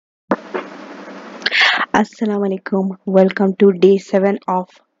Assalamu alaikum. Welcome to day 7 of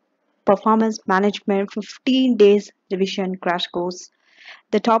Performance Management 15 days revision crash course.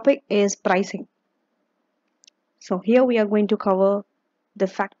 The topic is pricing. So here we are going to cover the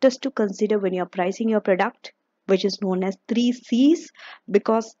factors to consider when you are pricing your product, which is known as 3 C's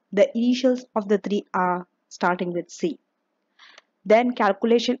because the initials of the 3 are starting with C. Then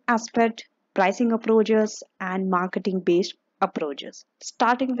calculation aspect, pricing approaches and marketing based approaches.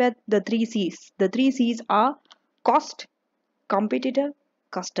 Starting with the 3 C's. The 3 C's are cost, competitor,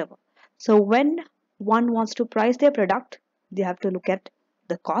 customer. So when one wants to price their product, they have to look at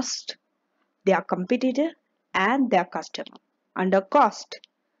the cost, their competitor, and their customer. Under cost,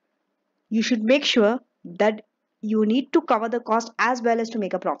 you should make sure that you need to cover the cost as well as to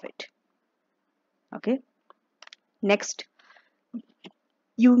make a profit. Okay. Next,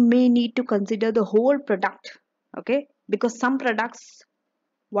 you may need to consider the whole product. Okay, because some products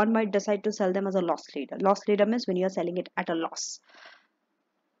one might decide to sell them as a loss leader. Loss leader means when you are selling it at a loss.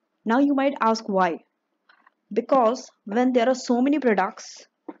 Now you might ask why. Because when there are so many products,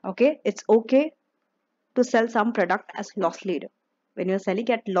 okay, it's okay to sell some product as loss leader. When you're selling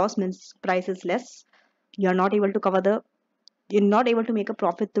at loss means price is less, you're not able to cover the you're not able to make a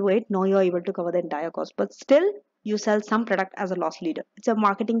profit through it, nor you're able to cover the entire cost, but still you sell some product as a loss leader. It's a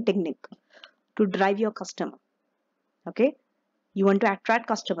marketing technique to drive your customer. Okay, you want to attract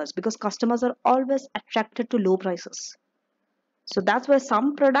customers because customers are always attracted to low prices. So that's why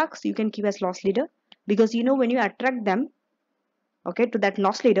some products you can keep as loss leader, because when you attract them, okay, to that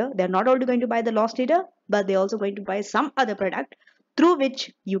loss leader, they're not only going to buy the loss leader, but they're also going to buy some other product through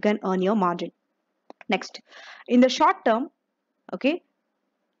which you can earn your margin. Next, in the short term, okay,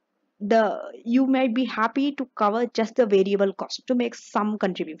 the you might be happy to cover just the variable cost to make some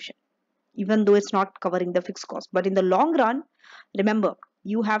contribution, even though it's not covering the fixed cost. But in the long run, remember,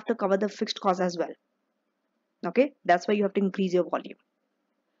 you have to cover the fixed cost as well. Okay, that's why you have to increase your volume.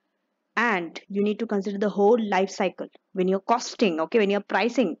 And you need to consider the whole life cycle when you're costing. Okay, when you're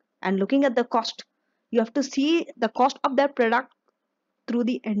pricing and looking at the cost, you have to see the cost of that product through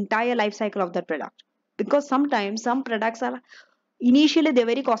the entire life cycle of that product, because sometimes some products are initially they're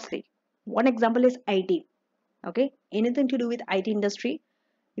very costly. One example is IT. Okay, anything to do with IT industry,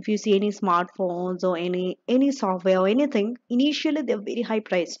 if you see any smartphones or any software or anything, initially they're very high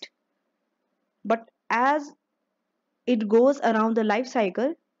priced, but as it goes around the life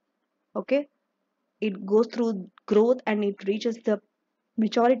cycle, okay, it goes through growth and it reaches the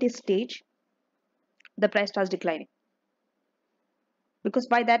maturity stage, the price starts declining, because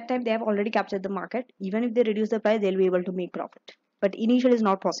by that time they have already captured the market. Even if they reduce the price, they'll be able to make profit, but initially is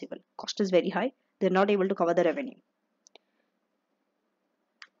not possible. Cost is very high, they're not able to cover the revenue.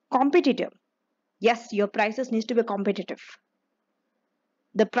 Competitive, yes, your prices needs to be competitive.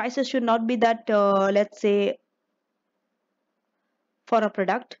 The prices should not be that, let's say, for a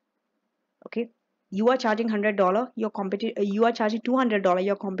product, okay, you are charging $100, you are charging $200,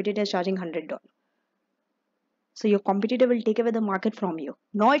 your competitor is charging $100. So your competitor will take away the market from you.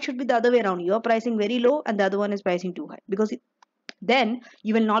 Now it should be the other way around. You are pricing very low and the other one is pricing too high, because then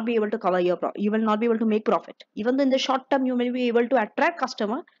you will not be able to cover you will not be able to make profit. Even though in the short term you may be able to attract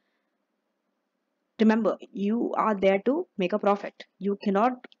customer, remember, you are there to make a profit. You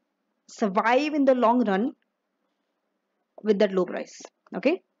cannot survive in the long run with that low price.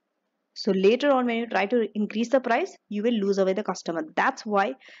 Okay, so later on when you try to increase the price, you will lose away the customer. That's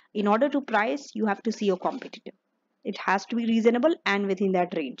why in order to price, you have to see your competitor. It has to be reasonable and within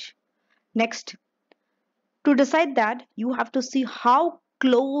that range. Next, to decide that, you have to see how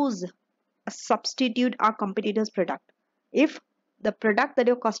close a substitute our competitors product. If the product that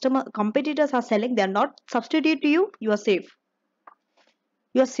your customer competitors are selling, they are not substitute to you, you are safe.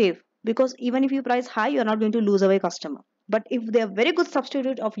 You are safe, because even if you price high, you are not going to lose away customer. But if they are very good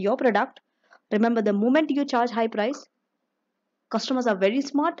substitute of your product, remember, the moment you charge high price, customers are very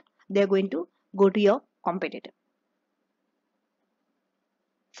smart, they are going to go to your competitor.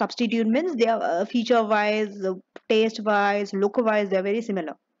 Substitute means they are feature wise, taste wise, look wise, they are very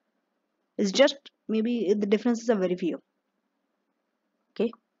similar. It's just maybe the differences are very few. Okay,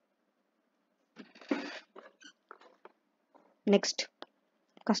 next,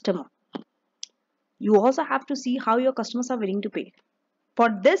 customer. You also have to see how your customers are willing to pay. For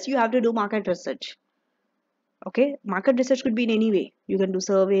this, you have to do market research. Okay, market research could be in any way. You can do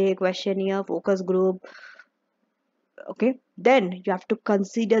survey, questionnaire, focus group. Okay, then you have to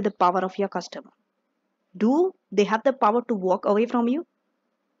consider the power of your customer. Do they have the power to walk away from you?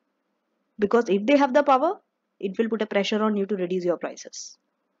 Because if they have the power, it will put a pressure on you to reduce your prices.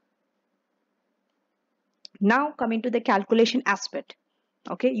 Now coming to the calculation aspect.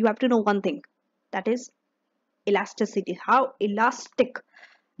 Okay, you have to know one thing, that is elasticity, how elastic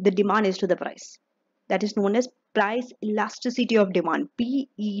the demand is to the price. That is known as price elasticity of demand,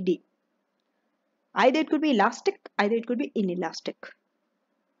 PED. Either it could be elastic, either it could be inelastic.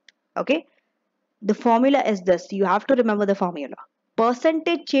 Okay, the formula is this. You have to remember the formula.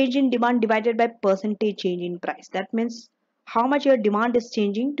 Percentage change in demand divided by percentage change in price. That means how much your demand is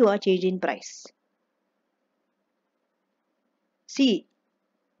changing to a change in price. See,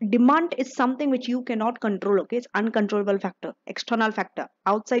 demand is something which you cannot control. Okay, it's uncontrollable factor, external factor,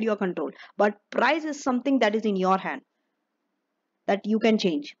 outside your control. But price is something that is in your hand, that you can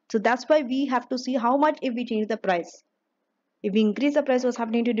change. So that's why we have to see how much if we change the price. If we increase the price, what's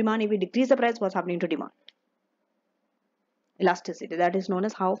happening to demand? If we decrease the price, what's happening to demand? Elasticity. That is known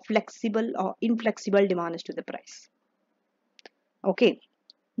as how flexible or inflexible demand is to the price. Okay.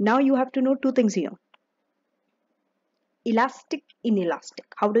 Now you have to know two things here. Elastic, inelastic.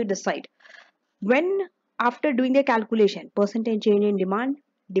 How do you decide? When after doing a calculation, percentage change in demand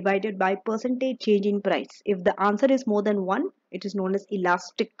divided by percentage change in price. If the answer is more than 1, it is known as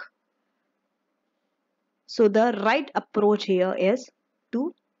elastic. So the right approach here is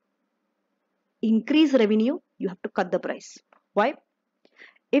to increase revenue, you have to cut the price. Why?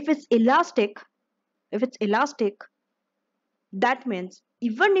 If it's elastic, that means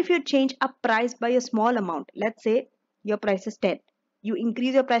even if you change a price by a small amount, let's say your price is 10, you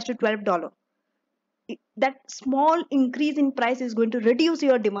increase your price to $12. That small increase in price is going to reduce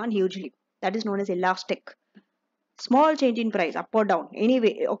your demand hugely. That is known as elastic. Small change in price, up or down,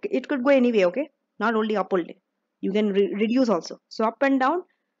 anyway, okay, it could go anyway, okay, not only up only. You can reduce also. So up and down,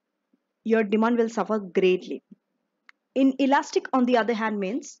 your demand will suffer greatly. In elastic, on the other hand,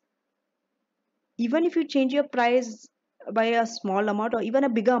 means even if you change your price by a small amount or even a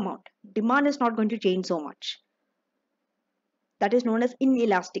bigger amount, demand is not going to change so much. That is known as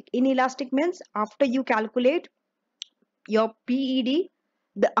inelastic. Inelastic means after you calculate your PED,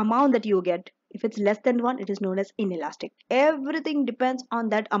 the amount that you get, if it's less than 1, it is known as inelastic. Everything depends on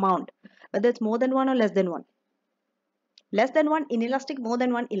that amount, whether it's more than 1 or less than 1. Less than 1 inelastic, more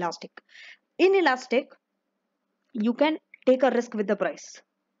than 1 elastic. Inelastic, you can take a risk with the price.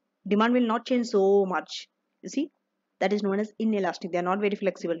 Demand will not change so much. You see, that is known as inelastic. They are not very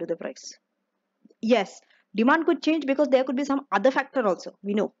flexible to the price. Yes, demand could change because there could be some other factor also.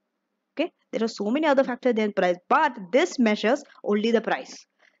 We know. Okay, there are so many other factors than price, but this measures only the price,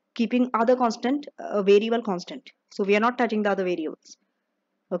 keeping other constant, variable constant. So we are not touching the other variables.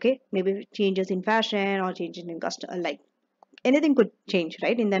 Okay, maybe changes in fashion or changes in custom, like anything could change,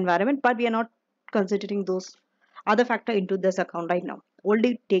 right, in the environment, but we are not considering those other factor into this account right now.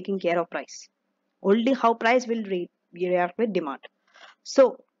 Only taking care of price, only how price will react with demand.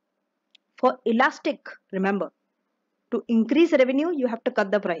 So for elastic, remember, to increase revenue you have to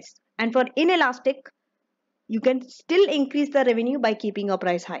cut the price, and for inelastic you can still increase the revenue by keeping your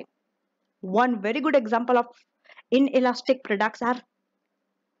price high. One very good example of inelastic products are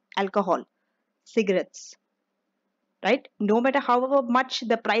alcohol, cigarettes, right? No matter however much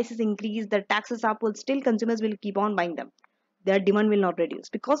the price is increased, the taxes up, will still consumers will keep on buying them. Their demand will not reduce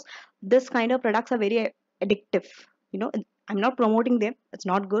because this kind of products are very addictive. You know, I'm not promoting them. It's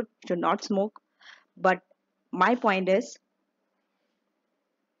not good. Should not smoke. But my point is,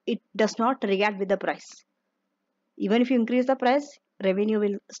 it does not react with the price. Even if you increase the price, revenue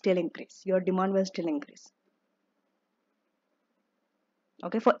will still increase. Your demand will still increase.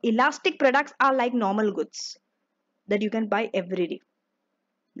 Okay, for elastic products are like normal goods that you can buy every day,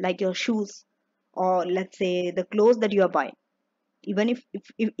 like your shoes, or let's say the clothes that you are buying. Even if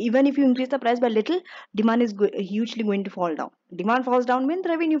you increase the price by little, demand is hugely going to fall down. Demand falls down means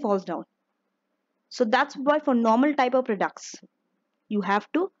revenue falls down. So that's why for normal type of products, you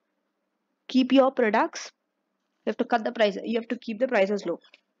have to keep your products, you have to cut the price, you have to keep the prices low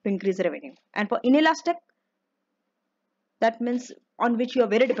to increase revenue. And for inelastic, that means on which you are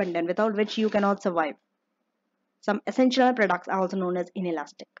very dependent, without which you cannot survive. Some essential products are also known as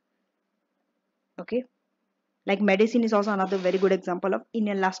inelastic. Okay, like medicine is also another very good example of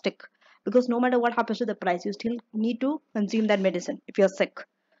inelastic, because no matter what happens to the price, you still need to consume that medicine if you're sick,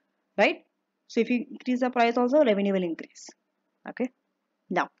 right? So if you increase the price also, revenue will increase. Okay,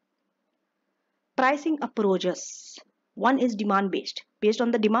 now pricing approaches. One is demand based. Based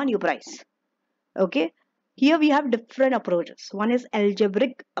on the demand you price. Okay, here we have different approaches. One is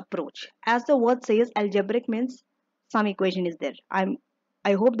algebraic approach. As the word says, algebraic means some equation is there.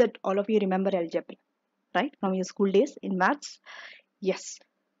 I hope that all of you remember algebra, right, from your school days in maths. Yes,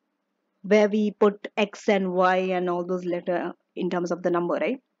 where we put x and y and all those letter in terms of the number,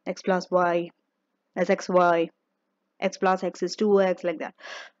 right? X plus y as xy, x plus x is 2x, like that.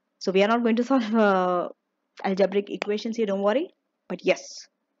 So we are not going to solve algebraic equations here, don't worry. But yes,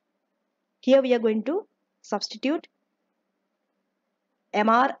 here we are going to substitute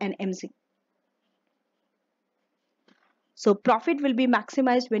MR and MC. So profit will be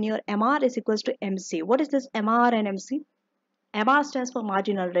maximized when your MR is equals to MC. What is this MR and MC? MR stands for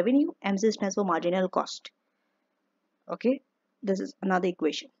marginal revenue, MC stands for marginal cost. Okay, this is another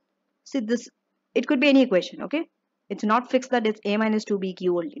equation. See this, it could be any equation. Okay, it's not fixed that it's A minus 2BQ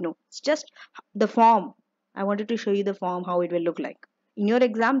only. No, it's just the form. I wanted to show you the form, how it will look like. In your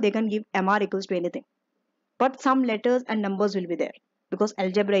exam, they can give MR equals to anything, but some letters and numbers will be there because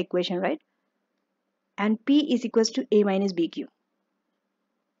algebra equation, right? And P is equals to A minus BQ.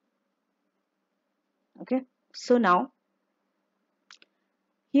 Okay, so now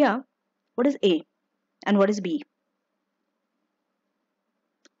here, what is A and what is B?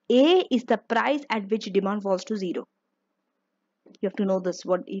 A is the price at which demand falls to zero. You have to know this,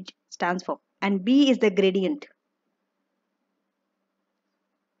 what each stands for. And B is the gradient.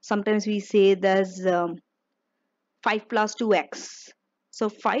 Sometimes we say there's 5 plus 2x. So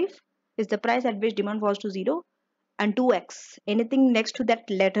 5 is the price at which demand falls to 0, and 2x, anything next to that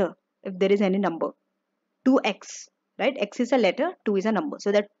letter, if there is any number. 2x, right? X is a letter, 2 is a number.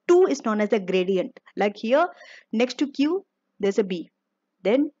 So that 2 is known as the gradient. Like here, next to Q, there's a B.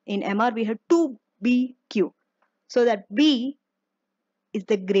 Then in MR, we have 2BQ. So that B is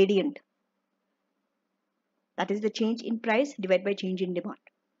the gradient. That is the change in price divided by change in demand.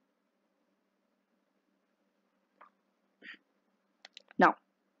 Now,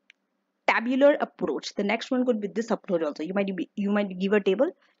 tabular approach. The next one could be this approach also. You might give a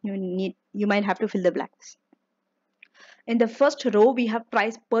table. You might have to fill the blanks. In the first row, we have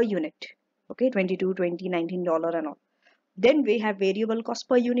price per unit. Okay, 22, 20, $19 and all. Then we have variable cost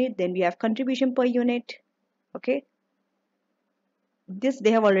per unit. Then we have contribution per unit. Okay, this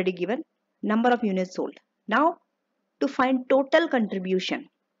they have already given. Number of units sold. Now, to find total contribution,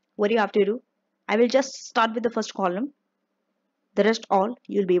 what do you have to do? I will just start with the first column. The rest all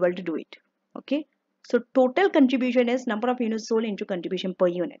you'll be able to do it. Okay, so total contribution is number of units sold into contribution per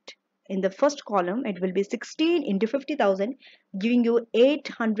unit. In the first column, it will be 16 into 50,000, giving you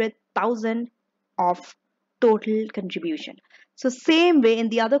 800,000 of total contribution. So same way in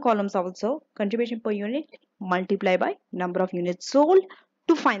the other columns also, contribution per unit multiply by number of units sold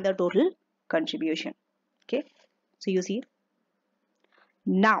to find the total contribution. Okay, so you see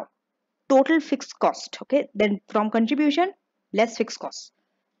now total fixed cost. Okay, then from contribution less fixed cost.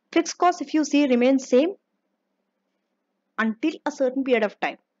 Fixed cost, if you see, remains same until a certain period of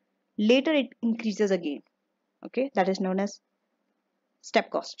time. Later it increases again. Okay, that is known as step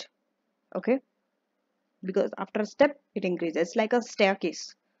cost. Okay, because after a step it increases. It's like a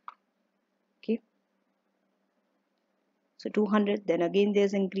staircase. Okay, so 200, then again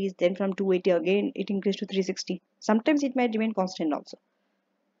there's increase, then from 280 again it increased to 360. Sometimes it might remain constant also,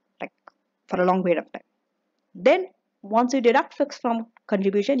 like for a long period of time. Then once you deduct fixed from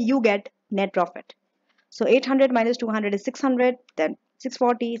contribution, you get net profit. So 800 minus 200 is 600, then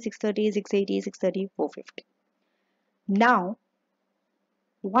 640, 630, 680, 630, 450. Now,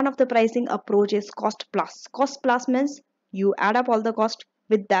 one of the pricing approach is cost plus. Cost plus means you add up all the cost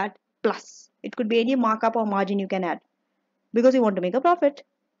with that plus. It could be any markup or margin you can add because you want to make a profit.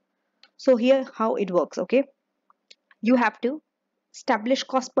 So here how it works, okay? You have to establish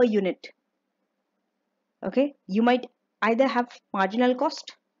cost per unit. Okay, you might either have marginal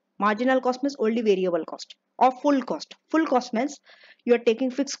cost. Marginal cost means only variable cost, or full cost. Full cost means you are taking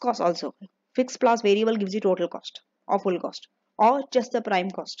fixed cost also. Fixed plus variable gives you total cost or full cost, or just the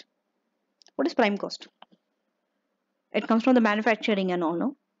prime cost. What is prime cost? It comes from the manufacturing and all,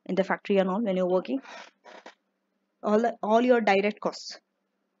 no? In the factory and all, when you're working, all your direct costs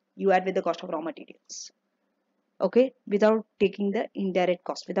you add with the cost of raw materials. Okay, without taking the indirect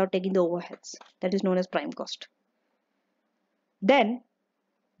cost, without taking the overheads. That is known as prime cost. Then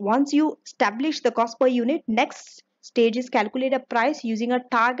once you establish the cost per unit, next stage is calculate a price using a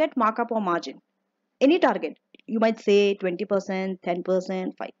target markup or margin. Any target. You might say 20%,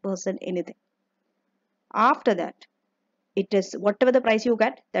 10%, 5%, anything. After that, it is whatever the price you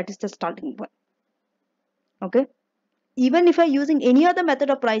get, that is the starting point. Okay. Even if you are using any other method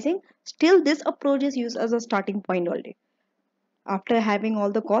of pricing, still this approach is used as a starting point only. After having all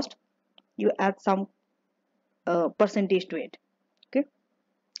the cost, you add some percentage to it. Okay.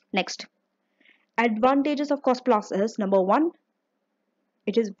 Next, advantages of cost plus is number one,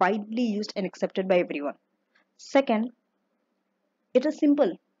 it is widely used and accepted by everyone. Second, it is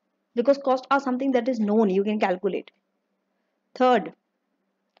simple because costs are something that is known, you can calculate. Third,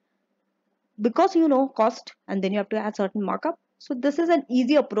 because you know cost and then you have to add certain markup, So this is an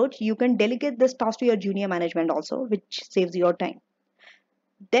easy approach. You can delegate this task to your junior management also, which saves your time.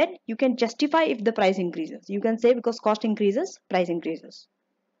 Then you can justify if the price increases. You can say because cost increases, price increases.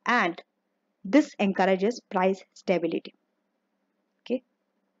 And this encourages price stability. Okay.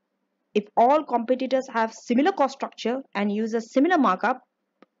 If all competitors have similar cost structure and use a similar markup,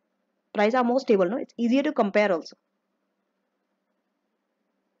 price are more stable. No, it's easier to compare also.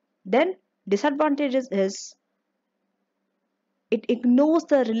 Then disadvantages is it ignores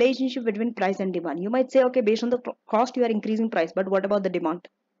the relationship between price and demand. You might say, okay, based on the cost, you are increasing price, but what about the demand?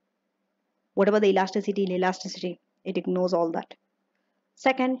 What about the elasticity? Inelasticity? It ignores all that.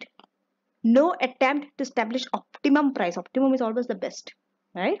 Second, no attempt to establish optimum price. Optimum is always the best,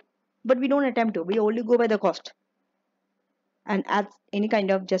 right? But we don't attempt to. We only go by the cost and add any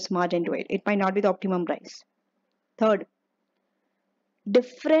kind of just margin to it. It might not be the optimum price. Third,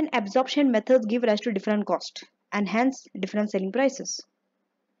 different absorption methods give rise to different cost and hence different selling prices.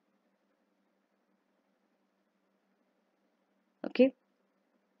 Okay.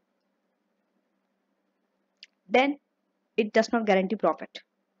 Then it does not guarantee profit.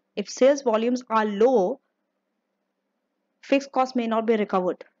 If sales volumes are low, fixed costs may not be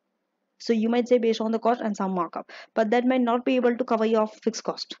recovered. So you might say based on the cost and some markup, but that might not be able to cover your fixed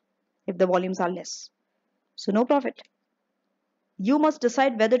cost if the volumes are less. So no profit. You must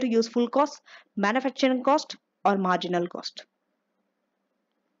decide whether to use full cost, manufacturing cost, or marginal cost.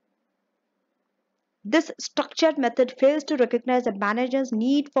 This structured method fails to recognize the manager's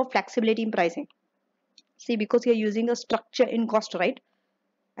need for flexibility in pricing. See, because you're using a structure in cost, right?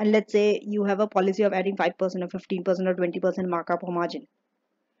 And let's say you have a policy of adding 5% or 15% or 20% markup or margin.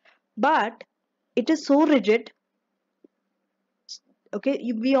 But it is so rigid.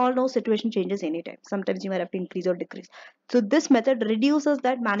 Okay, we all know situation changes anytime. Sometimes you might have to increase or decrease. So this method reduces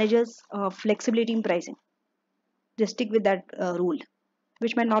that manager's flexibility in pricing. Just stick with that rule,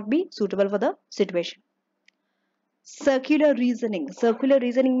 which might not be suitable for the situation. Circular reasoning. Circular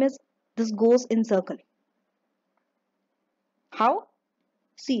reasoning means this goes in circle. How?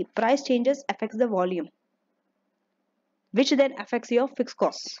 See, price changes affects the volume, which then affects your fixed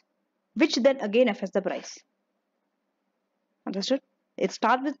costs, which then again affects the price. Understood? It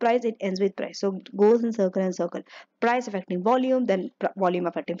starts with price, it ends with price. So it goes in circle and circle. Price affecting volume, then volume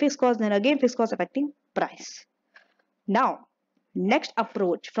affecting fixed cost, then again fixed cost affecting price. Now, next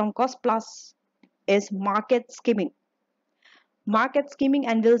approach from cost plus is market skimming. Market skimming,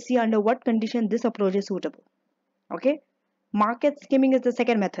 and we'll see under what condition this approach is suitable. Okay. Market skimming is the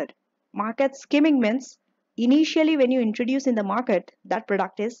second method. Market skimming means initially when you introduce in the market that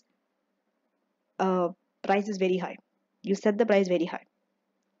product is price is very high. You set the price very high.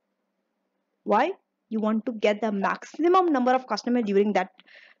 Why? You want to get the maximum number of customers during that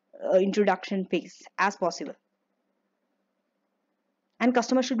introduction phase as possible. And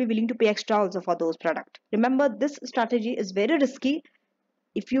customers should be willing to pay extra also for those products. Remember, this strategy is very risky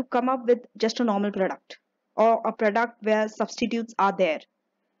if you come up with just a normal product or a product where substitutes are there.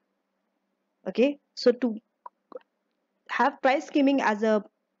 Okay, so to have price skimming as a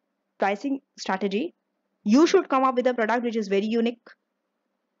pricing strategy, you should come up with a product which is very unique,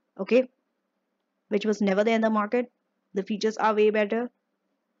 okay, which was never there in the market. The features are way better,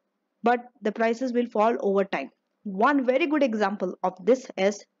 but the prices will fall over time. One very good example of this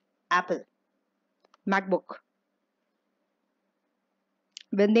is Apple MacBook.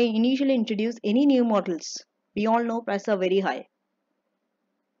 When they initially introduce any new models, we all know prices are very high.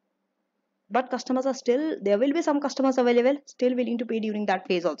 But customers are still, there will be some customers available, still willing to pay during that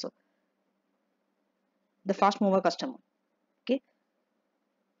phase also. The fast mover customer. Okay.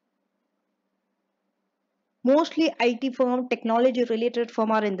 Mostly IT firm, technology related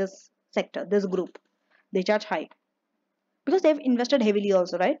firm are in this sector, this group. They charge high. Because they've invested heavily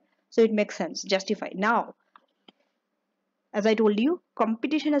also, right? So it makes sense, justify. Now, as I told you,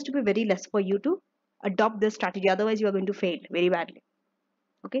 competition has to be very less for you to adopt this strategy. Otherwise, you are going to fail very badly.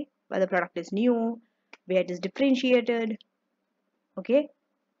 Okay, where the product is new, where it is differentiated. Okay.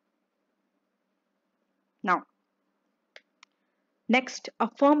 Now, next, a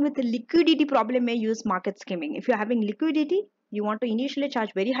firm with a liquidity problem may use market skimming. If you're having liquidity, you want to initially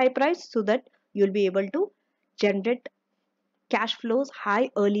charge very high price so that you'll be able to generate cash flows high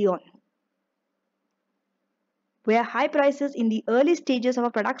early on. Where high prices in the early stages of a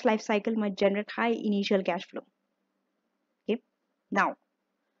product's life cycle might generate high initial cash flow. Okay. Now,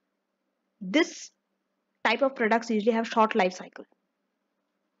 this type of products usually have short life cycle.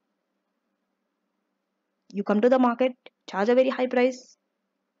 You come to the market, charge a very high price,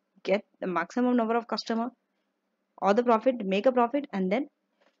 get the maximum number of customer or the profit, make a profit, and then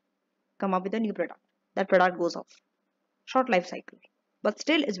come up with a new product. That product goes off. short life cycle, but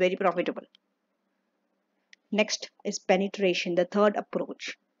still is very profitable. Next is penetration, the third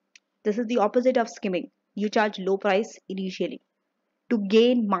approach. This is the opposite of skimming. You charge low price initially to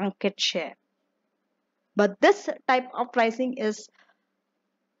gain market share. But this type of pricing is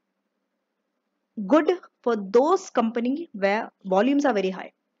good for those companies where volumes are very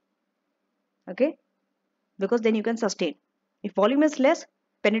high. Okay? Because then you can sustain. If volume is less,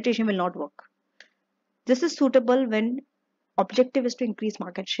 penetration will not work. This is suitable when objective is to increase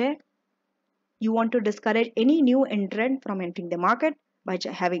market share. You want to discourage any new entrant from entering the market by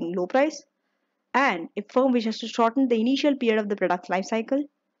having low price. And if firm wishes to shorten the initial period of the product's life cycle,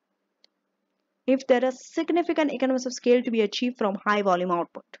 if there are significant economies of scale to be achieved from high volume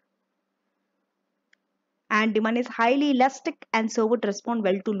output, and demand is highly elastic and so would respond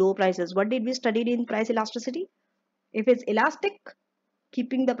well to low prices. What did we study in price elasticity? If it's elastic,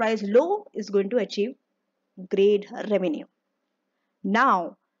 keeping the price low is going to achieve great revenue.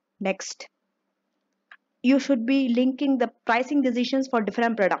 Now, next, you should be linking the pricing decisions for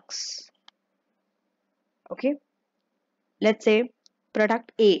different products. Okay, let's say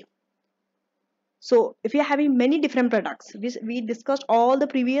product A. So if you're having many different products, we discussed all the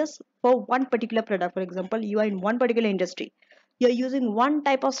previous for one particular product. For example, you are in one particular industry. You're using one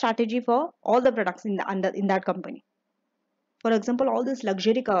type of strategy for all the products in that company. For example, all these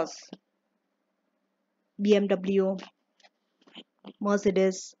luxury cars, BMW,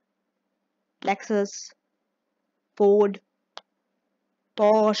 Mercedes, Lexus, Ford,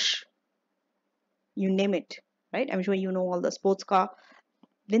 Porsche, you name it, right? I'm sure you know all the sports car.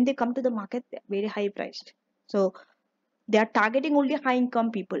 When they come to the market, they're very high priced. So they are targeting only high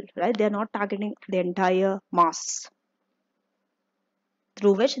income people, right? They're not targeting the entire mass,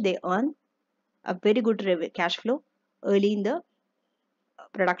 through which they earn a very good cash flow early in the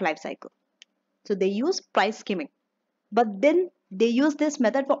product life cycle. So they use price skimming, but then they use this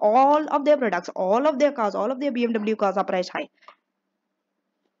method for all of their products, all of their cars, all of their BMW cars are priced high.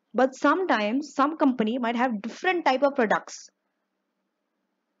 But sometimes some company might have different type of products.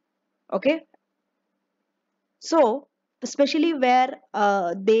 Okay, so especially where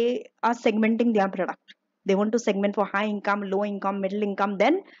they are segmenting their product, they want to segment for high income, low income, middle income,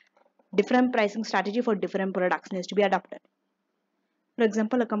 then different pricing strategy for different products needs to be adopted. For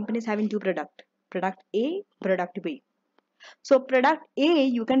example, a company is having two products, product A, product B. So product A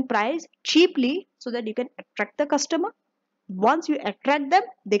you can price cheaply so that you can attract the customer. Once you attract them,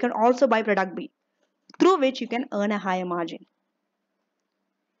 they can also buy product B, through which you can earn a higher margin.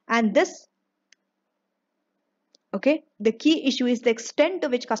 And this, okay, the key issue is the extent to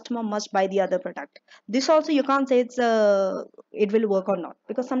which customer must buy the other product. This also you can't say it will work or not,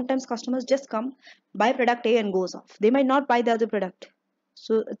 because sometimes customers just come, buy product A and goes off. They might not buy the other product.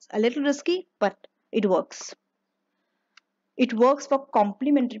 So it's a little risky, but it works. It works for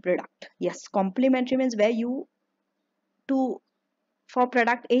complementary product. Yes, complementary means where you to for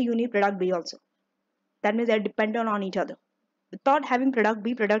product A you need product B also. That means they're dependent on each other. Without having product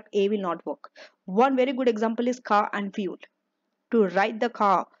B, product A will not work. One very good example is car and fuel. To ride the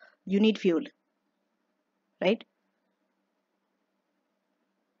car, you need fuel, right?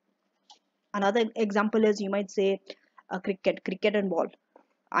 Another example is, you might say, cricket and ball.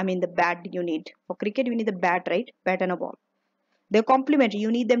 I mean the bat you need. For cricket, you need the bat, right? Bat and a ball. They're complementary.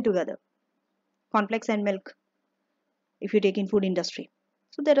 You need them together. Cornflakes and milk, if you take in food industry.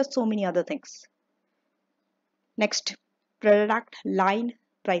 So there are so many other things. Next, product line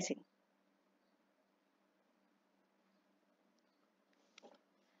pricing.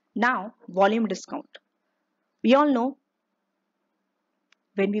 Now, volume discount. We all know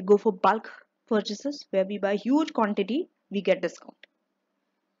when we go for bulk purchases where we buy huge quantity, we get discount.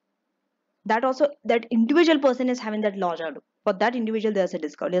 That also, that individual person is having that large order. For that individual, there's a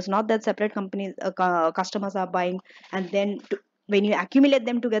discount. It's not that separate companies, customers are buying, and then when you accumulate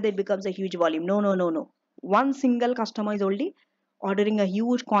them together, it becomes a huge volume. No, no, no, no. One single customer is only ordering a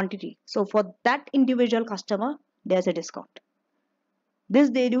huge quantity. So for that individual customer, there's a discount. This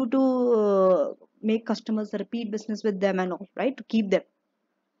they do to make customers repeat business with them and all, right? To keep them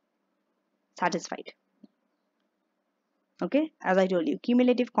satisfied. Okay, as I told you,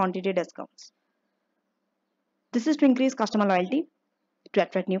 cumulative quantity discounts. This is to increase customer loyalty, to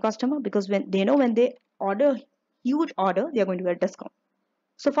attract new customer, because when they know when they order huge order, they are going to get discount.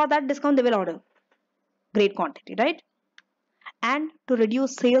 So for that discount, they will order great quantity, right? And to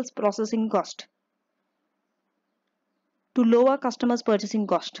reduce sales processing cost, to lower customers purchasing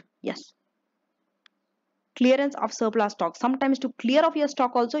cost. Yes, clearance of surplus stock. Sometimes to clear off your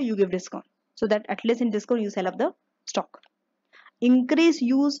stock also you give discount, so that at least in discount you sell up the stock. Increase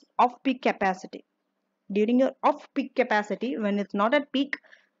use of peak capacity. During your off-peak capacity, when it's not at peak,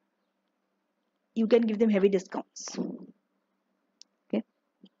 you can give them heavy discounts. Okay.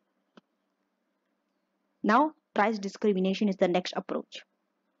 Now, price discrimination is the next approach.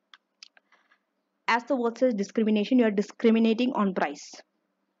 As the word says discrimination, you are discriminating on price.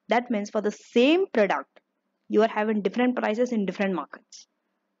 That means for the same product, you are having different prices in different markets.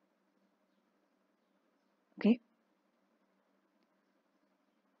 Okay.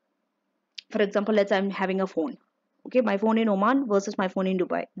 For example, let's say I'm having a phone. Okay, my phone in Oman versus my phone in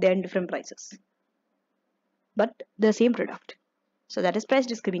Dubai. They're in different prices. But the same product. So that is price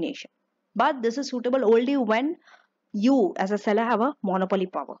discrimination. But this is suitable only when you as a seller have a monopoly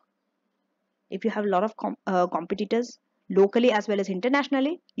power. If you have a lot of competitors locally as well as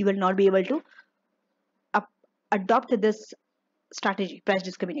internationally, you will not be able to adopt this strategy, price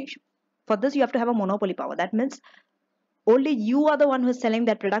discrimination. For this, you have to have a monopoly power. That means only you are the one who is selling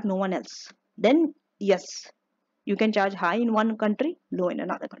that product, no one else. Then yes, you can charge high in one country, low in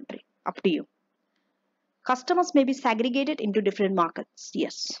another country. Up to you. Customers may be segregated into different markets.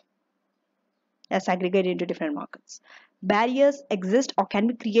 Yes, they're segregated into different markets. Barriers exist or can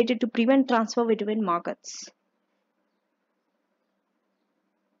be created to prevent transfer between markets.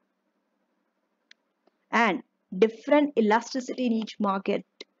 And different elasticity in each market.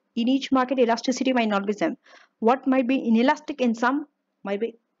 In each market, elasticity might not be same. What might be inelastic in some might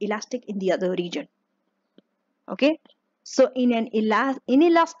be elastic in the other region. Okay, so in an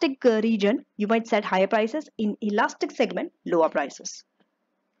inelastic region, you might set higher prices. In elastic segment, lower prices.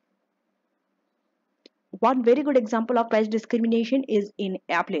 One very good example of price discrimination is in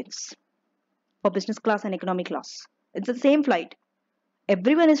airplanes for business class and economy class. It's the same flight.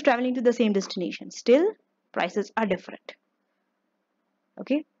 Everyone is traveling to the same destination. Still, prices are different.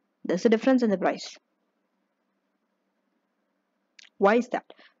 Okay, there's a difference in the price. Why is that?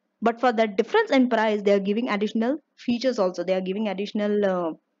 But for that difference in price, they are giving additional features also. They are giving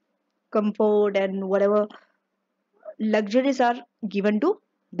additional comfort and whatever luxuries are given to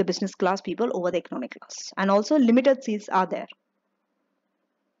the business class people over the economy class. And also limited seats are there.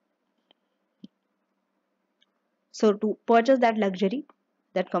 So to purchase that luxury,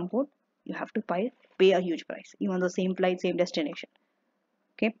 that comfort, you have to pay a huge price, even the same flight, same destination.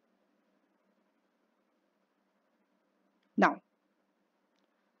 Okay. Now,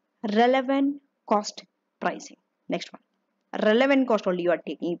 relevant cost pricing. Next one. Relevant cost only you are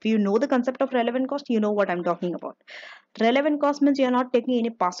taking. If you know the concept of relevant cost, you know what I'm talking about. Relevant cost means you are not taking any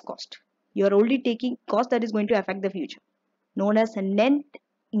past cost. You are only taking cost that is going to affect the future, known as a net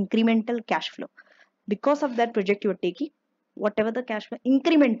incremental cash flow. Because of that project you are taking, whatever the cash flow,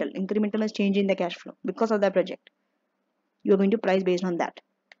 incremental is change in the cash flow. Because of that project, you are going to price based on that.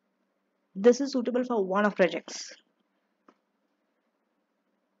 This is suitable for one-off projects.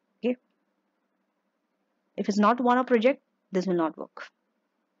 Okay. If it's not one-off project, this will not work.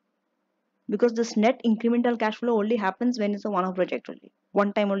 Because this net incremental cash flow only happens when it's a one-off project only.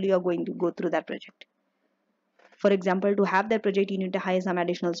 One time only you are going to go through that project. For example, to have that project, you need to hire some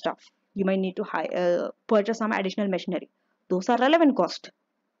additional stuff. You might need to purchase some additional machinery. Those are relevant cost.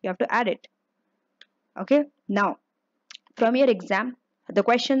 You have to add it. Okay. Now, from your exam, the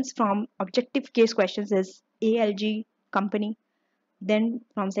questions from objective case questions is ALG company. Then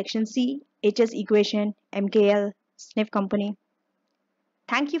from section C, HS equation, MKL, SNF company.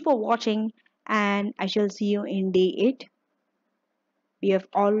 Thank you for watching, and I shall see you in day 8. We have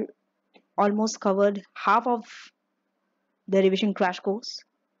almost covered half of the revision crash course,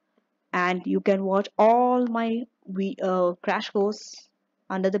 and you can watch all my crash course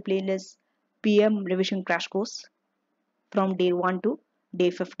under the playlist PM revision crash course from day 1 to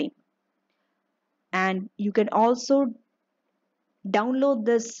day 15. And you can also download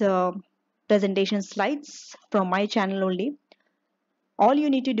this presentation slides from my channel only. All you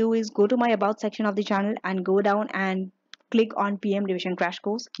need to do is go to my about section of the channel and go down and click on PM revision crash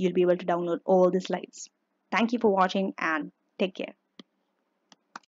course. You'll be able to download all the slides. Thank you for watching and take care.